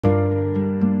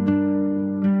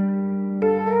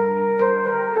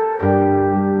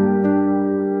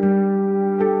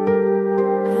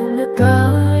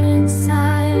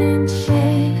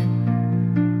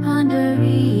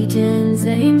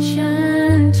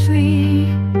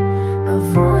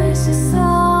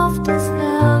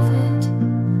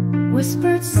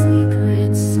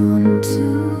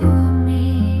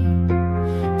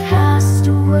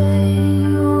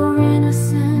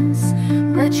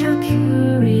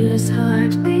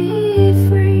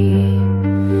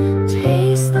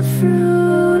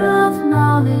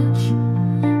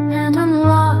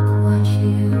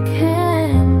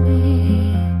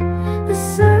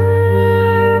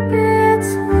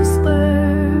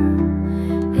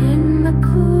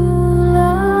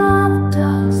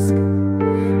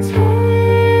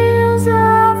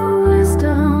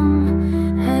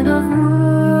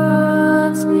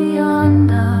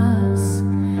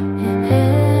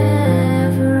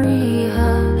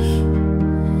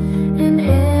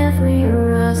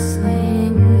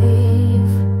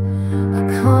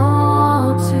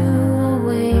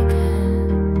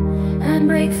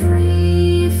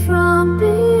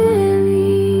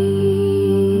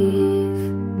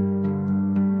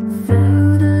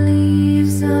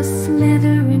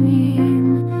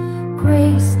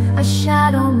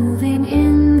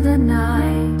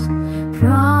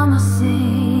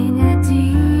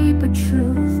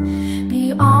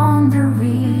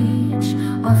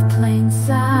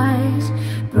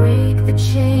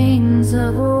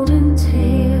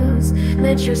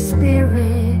Let your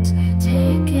spirit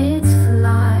take its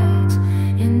flight.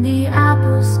 In the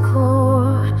apple's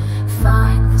core,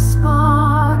 find the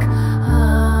spark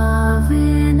of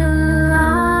inner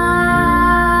light.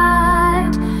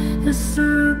 The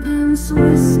serpent's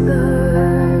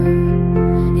whisper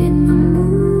in the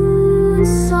moon's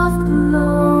soft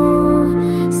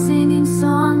glow, singing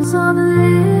songs of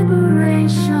liberation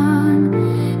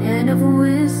and of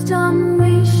wisdom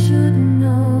we should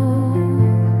know.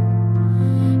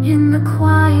 In the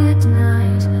quiet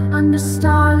night, under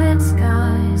starlit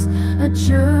skies, a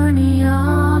journey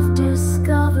of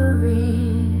discovery,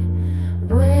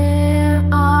 where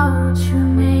our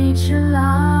true nature lies.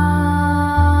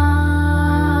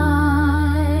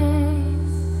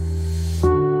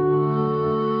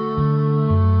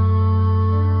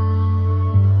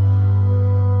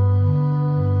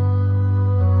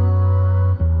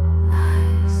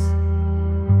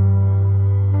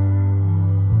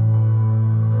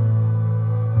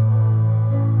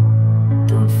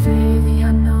 Don't fear the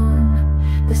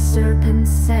unknown, the serpent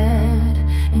said.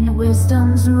 In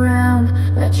wisdom's realm,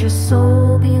 let your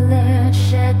soul be led.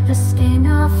 Shed the skin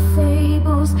of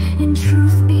fables, in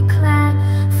truth be clad.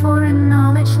 For in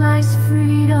knowledge lies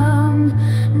freedom,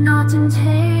 not in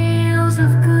tales of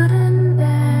good and bad.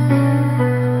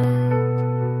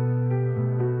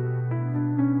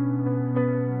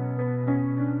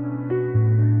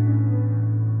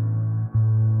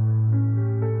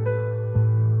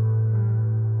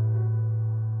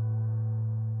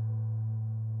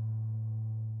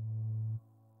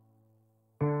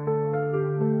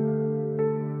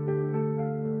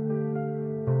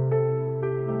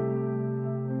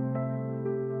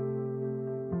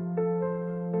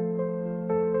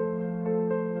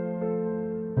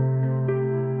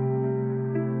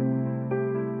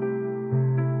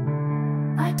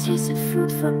 I tasted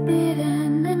fruit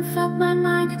forbidden and felt my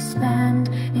mind expand.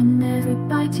 In every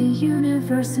bite a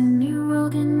universe, a new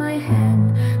world in my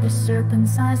hand. The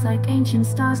serpent's eyes like ancient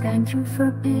stars guiding through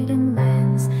forbidden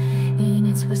lands. In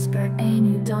its whisper a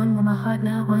new dawn where my heart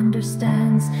now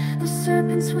understands. The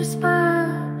serpent's whisper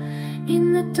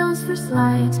in the dawn's first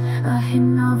light, a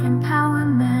hymn of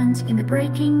empowerment in the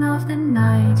breaking of the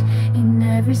night. In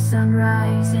every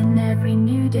sunrise, in every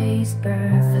new day's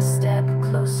birth, a step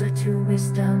closer to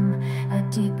wisdom, a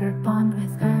deeper bond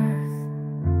with earth.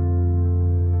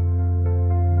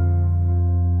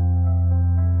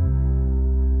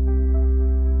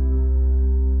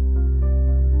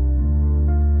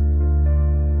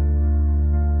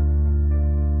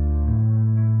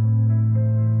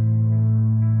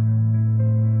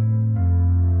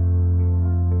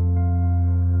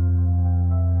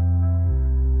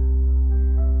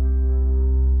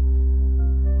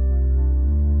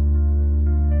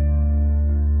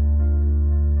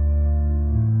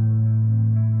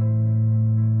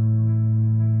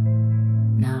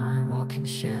 In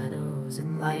shadows,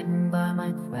 enlightened by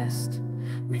my quest,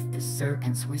 with the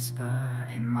serpent's whisper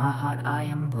in my heart I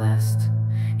am blessed.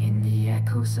 In the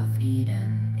echoes of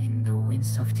Eden, in the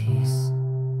winds of peace,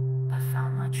 I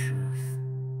found my truth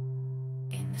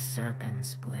in the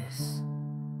serpent's bliss.